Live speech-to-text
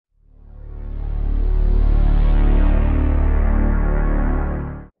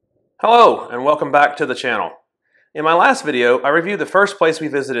Hello, and welcome back to the channel. In my last video, I reviewed the first place we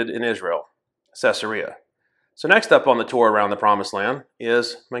visited in Israel, Caesarea. So next up on the tour around the Promised Land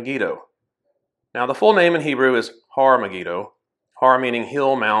is Megiddo. Now the full name in Hebrew is Har Megiddo, Har meaning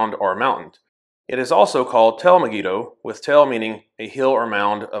hill, mound, or mountain. It is also called Tel Megiddo, with Tel meaning a hill or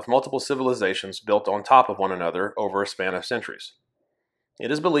mound of multiple civilizations built on top of one another over a span of centuries.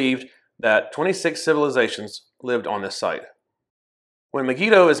 It is believed that 26 civilizations lived on this site. When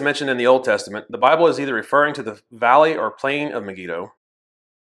Megiddo is mentioned in the Old Testament, the Bible is either referring to the valley or plain of Megiddo,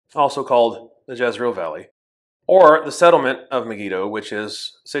 also called the Jezreel Valley, or the settlement of Megiddo, which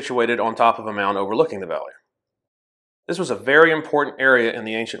is situated on top of a mound overlooking the valley. This was a very important area in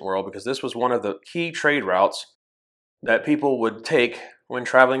the ancient world because this was one of the key trade routes that people would take when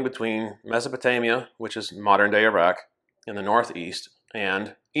traveling between Mesopotamia, which is modern-day Iraq, in the northeast,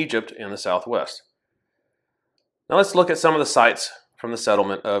 and Egypt in the southwest. Now let's look at some of the sites from the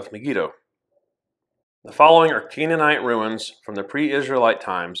settlement of Megiddo. The following are Canaanite ruins from the pre-Israelite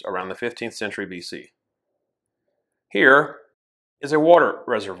times around the 15th century BC. Here is a water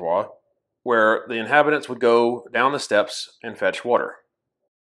reservoir where the inhabitants would go down the steps and fetch water.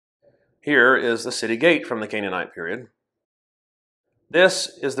 Here is the city gate from the Canaanite period.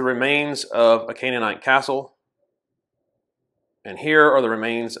 This is the remains of a Canaanite castle, and here are the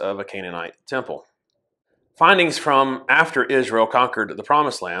remains of a Canaanite temple. Findings from after Israel conquered the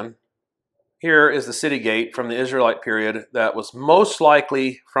Promised Land. Here is the city gate from the Israelite period that was most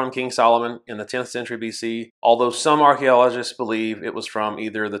likely from King Solomon in the 10th century BC, although some archaeologists believe it was from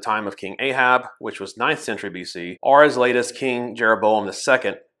either the time of King Ahab, which was 9th century BC, or as late as King Jeroboam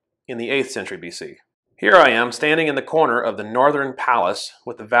II in the 8th century BC. Here I am standing in the corner of the northern palace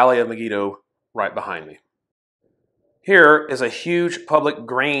with the Valley of Megiddo right behind me. Here is a huge public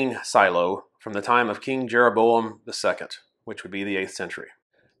grain silo from the time of King Jeroboam II, which would be the 8th century.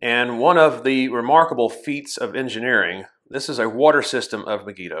 And one of the remarkable feats of engineering, this is a water system of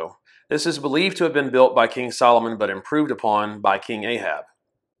Megiddo. This is believed to have been built by King Solomon but improved upon by King Ahab.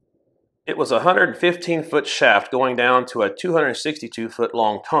 It was a 115-foot shaft going down to a 262-foot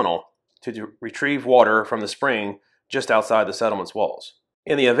long tunnel to retrieve water from the spring just outside the settlement's walls.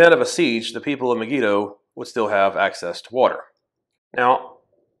 In the event of a siege, the people of Megiddo would still have access to water. Now,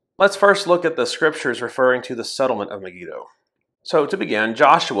 let's first look at the scriptures referring to the settlement of Megiddo. So to begin,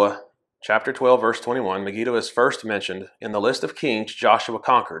 Joshua chapter 12 verse 21, Megiddo is first mentioned in the list of kings Joshua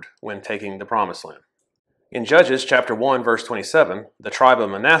conquered when taking the Promised Land. In Judges chapter 1 verse 27, the tribe of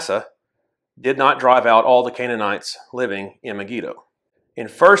Manasseh did not drive out all the Canaanites living in Megiddo. In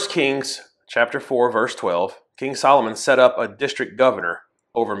 1 Kings chapter 4 verse 12, King Solomon set up a district governor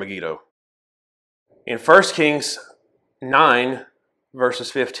over Megiddo. In 1 Kings 9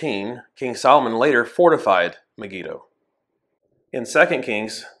 verses 15, King Solomon later fortified Megiddo. In 2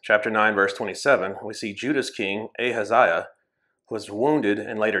 Kings chapter 9 verse 27, we see Judah's king Ahaziah was wounded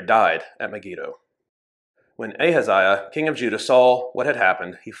and later died at Megiddo. When Ahaziah, king of Judah, saw what had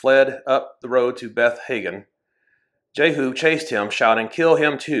happened, he fled up the road to Beth-Hagan. Jehu chased him, shouting, "Kill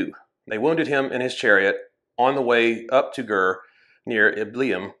him too." They wounded him in his chariot on the way up to Gur near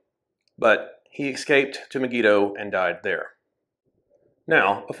Ibleam, but he escaped to Megiddo and died there.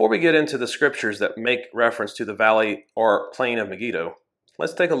 Now, before we get into the scriptures that make reference to the valley or plain of Megiddo,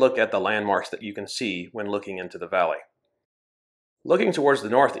 let's take a look at the landmarks that you can see when looking into the valley. Looking towards the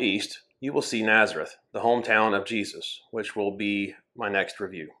northeast, you will see Nazareth, the hometown of Jesus, which will be my next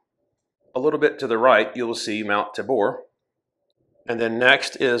review. A little bit to the right, you will see Mount Tabor, and then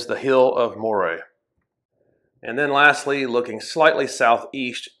next is the hill of Moreh. And then lastly, looking slightly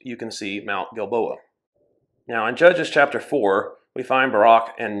southeast, you can see Mount Gilboa. Now in Judges chapter 4, we find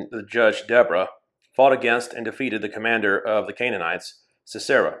Barak and the judge Deborah fought against and defeated the commander of the Canaanites,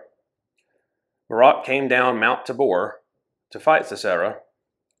 Sisera. Barak came down Mount Tabor to fight Sisera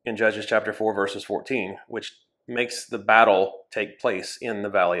in Judges chapter 4 verses 14, which makes the battle take place in the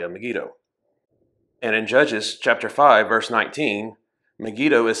Valley of Megiddo. And in Judges chapter 5 verse 19,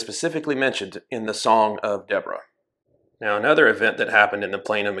 Megiddo is specifically mentioned in the Song of Deborah. Now another event that happened in the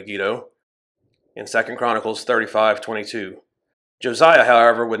plain of Megiddo in 2 Chronicles 35:22. Josiah,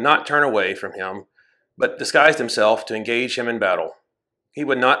 however, would not turn away from him, but disguised himself to engage him in battle. He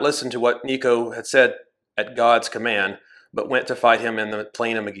would not listen to what Necho had said at God's command, but went to fight him in the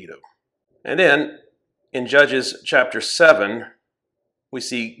plain of Megiddo. And then, in Judges chapter 7, we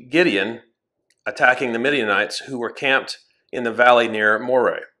see Gideon attacking the Midianites who were camped in the valley near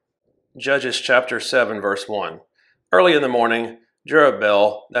Moreh. Judges chapter 7, verse 1. Early in the morning,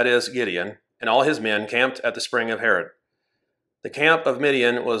 Jerubbaal, that is Gideon, and all his men camped at the spring of Harod. The camp of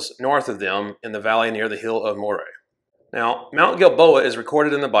Midian was north of them in the valley near the hill of Moreh. Now, Mount Gilboa is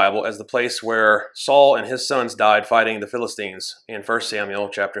recorded in the Bible as the place where Saul and his sons died fighting the Philistines in 1 Samuel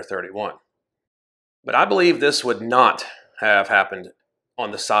chapter 31. But I believe this would not have happened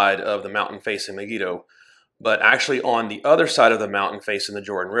on the side of the mountain facing Megiddo, but actually on the other side of the mountain facing the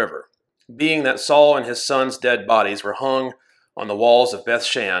Jordan River, being that Saul and his sons' dead bodies were hung on the walls of Beth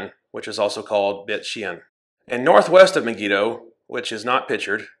Shan, which is also called Bet Shean. And northwest of Megiddo, which is not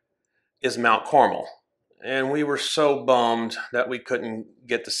pictured, is Mount Carmel. And we were so bummed that we couldn't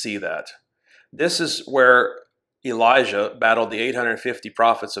get to see that. This is where Elijah battled the 850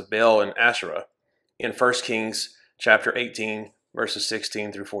 prophets of Baal and Asherah in 1 Kings chapter 18, verses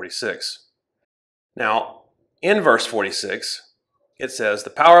 16 through 46. Now, in verse 46, it says, "The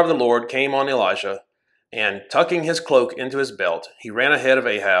power of the Lord came on Elijah, and tucking his cloak into his belt, he ran ahead of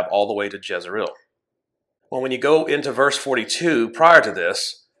Ahab all the way to Jezreel." Well, when you go into verse 42, prior to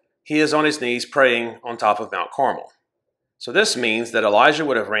this, he is on his knees praying on top of Mount Carmel. So this means that Elijah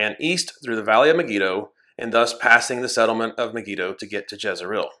would have ran east through the Valley of Megiddo and thus passing the settlement of Megiddo to get to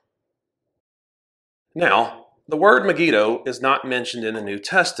Jezreel. Now, the word Megiddo is not mentioned in the New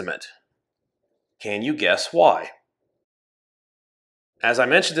Testament. Can you guess why? As I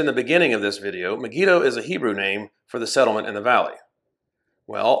mentioned in the beginning of this video, Megiddo is a Hebrew name for the settlement in the valley.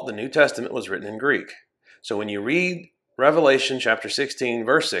 Well, the New Testament was written in Greek. So when you read Revelation chapter 16,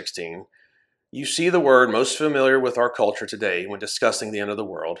 verse 16, you see the word most familiar with our culture today when discussing the end of the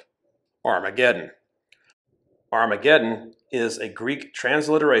world, Armageddon. Armageddon is a Greek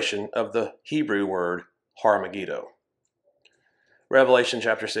transliteration of the Hebrew word Har-Megiddo. Revelation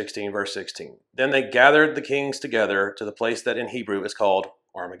chapter 16, verse 16. "Then they gathered the kings together to the place that in Hebrew is called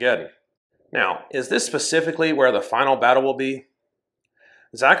Armageddon." Now, is this specifically where the final battle will be?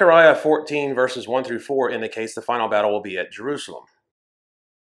 Zechariah 14, verses 1 through 4 indicates the final battle will be at Jerusalem.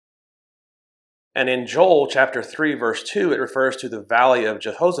 And in Joel chapter 3, verse 2, it refers to the Valley of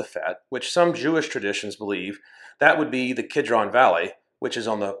Jehoshaphat, which some Jewish traditions believe that would be the Kidron Valley, which is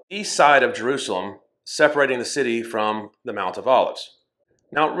on the east side of Jerusalem, separating the city from the Mount of Olives.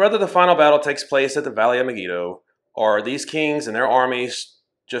 Now, whether the final battle takes place at the Valley of Megiddo, or these kings and their armies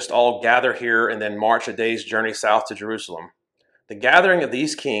just all gather here and then march a day's journey south to Jerusalem, the gathering of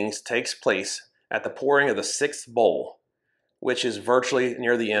these kings takes place at the pouring of the sixth bowl, which is virtually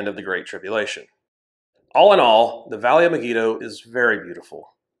near the end of the Great Tribulation. All in all, the Valley of Megiddo is very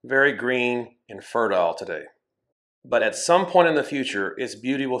beautiful, very green and fertile today. But at some point in the future, its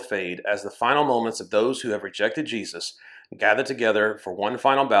beauty will fade as the final moments of those who have rejected Jesus gather together for one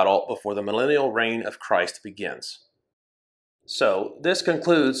final battle before the millennial reign of Christ begins. So, this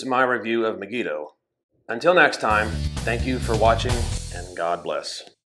concludes my review of Megiddo. Until next time, thank you for watching, and God bless.